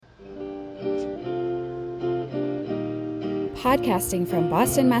Podcasting from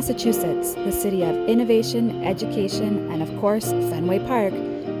Boston, Massachusetts, the city of innovation, education, and of course, Fenway Park,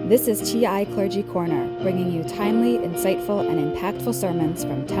 this is TI Clergy Corner, bringing you timely, insightful, and impactful sermons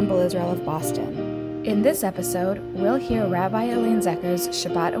from Temple Israel of Boston. In this episode, we'll hear Rabbi Elaine Zecher's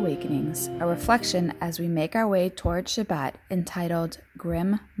Shabbat Awakenings, a reflection as we make our way toward Shabbat entitled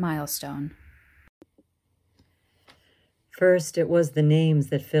Grim Milestone. First, it was the names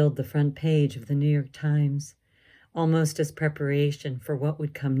that filled the front page of the New York Times, almost as preparation for what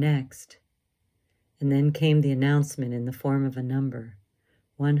would come next. And then came the announcement in the form of a number.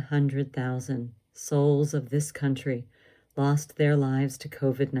 100,000 souls of this country lost their lives to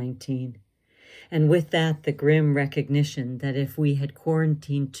COVID-19. And with that, the grim recognition that if we had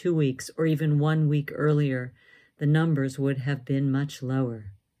quarantined 2 weeks or even 1 week earlier, the numbers would have been much lower.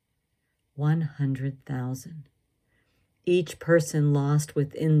 100,000. Each person lost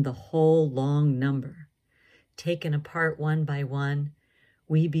within the whole long number. Taken apart one by one,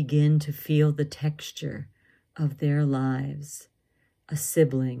 we begin to feel the texture of their lives. A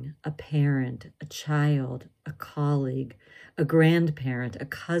sibling, a parent, a child, a colleague, a grandparent, a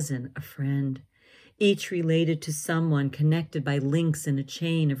cousin, a friend, each related to someone connected by links in a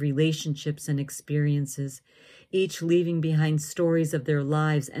chain of relationships and experiences, each leaving behind stories of their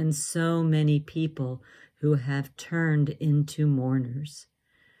lives, and so many people who have turned into mourners.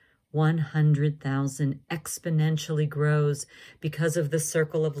 100,000 exponentially grows because of the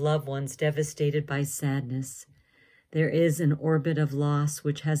circle of loved ones devastated by sadness. There is an orbit of loss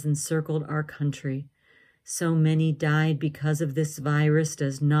which has encircled our country. So many died because of this virus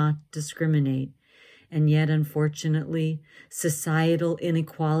does not discriminate. And yet, unfortunately, societal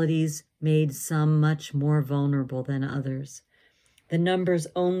inequalities made some much more vulnerable than others. The numbers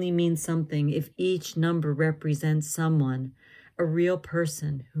only mean something if each number represents someone, a real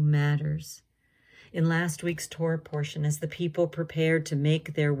person who matters. In last week's Torah portion, as the people prepared to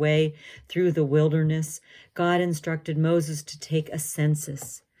make their way through the wilderness, God instructed Moses to take a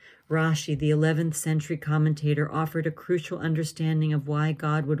census. Rashi, the 11th century commentator, offered a crucial understanding of why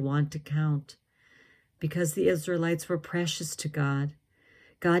God would want to count. Because the Israelites were precious to God.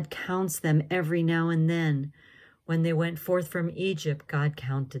 God counts them every now and then. When they went forth from Egypt, God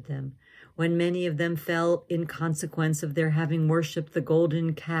counted them. When many of them fell in consequence of their having worshipped the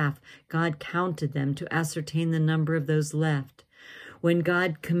golden calf, God counted them to ascertain the number of those left. When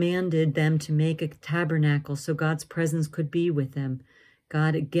God commanded them to make a tabernacle so God's presence could be with them,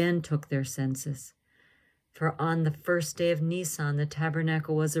 God again took their census. For on the first day of Nisan, the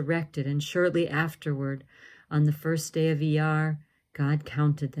tabernacle was erected, and shortly afterward, on the first day of Iyar, God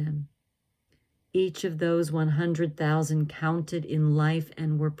counted them. Each of those 100,000 counted in life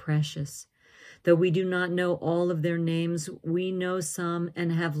and were precious. Though we do not know all of their names, we know some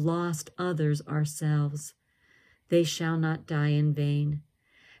and have lost others ourselves. They shall not die in vain.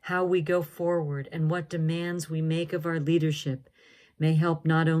 How we go forward and what demands we make of our leadership may help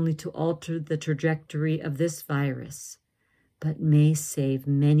not only to alter the trajectory of this virus, but may save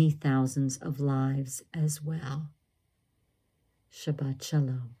many thousands of lives as well. Shabbat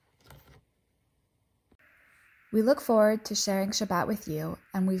Shalom. We look forward to sharing Shabbat with you,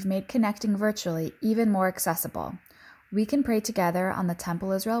 and we've made connecting virtually even more accessible. We can pray together on the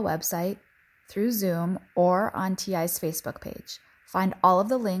Temple Israel website, through Zoom, or on TI's Facebook page. Find all of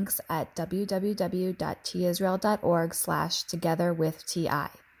the links at www.tisrael.org/togetherwithti.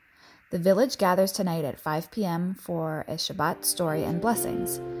 The village gathers tonight at 5 p.m. for a Shabbat story and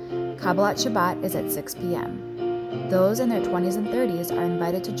blessings. Kabbalat Shabbat is at 6 p.m. Those in their 20s and 30s are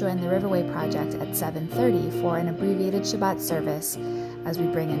invited to join the Riverway Project at 7:30 for an abbreviated Shabbat service as we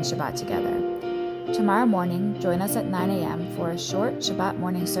bring in Shabbat together. Tomorrow morning, join us at 9 a.m. for a short Shabbat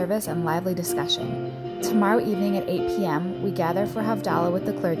morning service and lively discussion. Tomorrow evening at 8 p.m., we gather for Havdalah with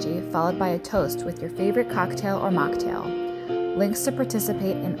the clergy, followed by a toast with your favorite cocktail or mocktail. Links to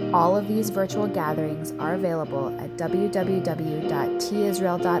participate in all of these virtual gatherings are available at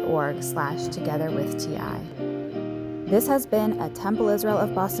www.tisrael.org/togetherwithti. This has been a Temple Israel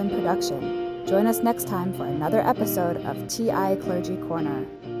of Boston production. Join us next time for another episode of TI Clergy Corner.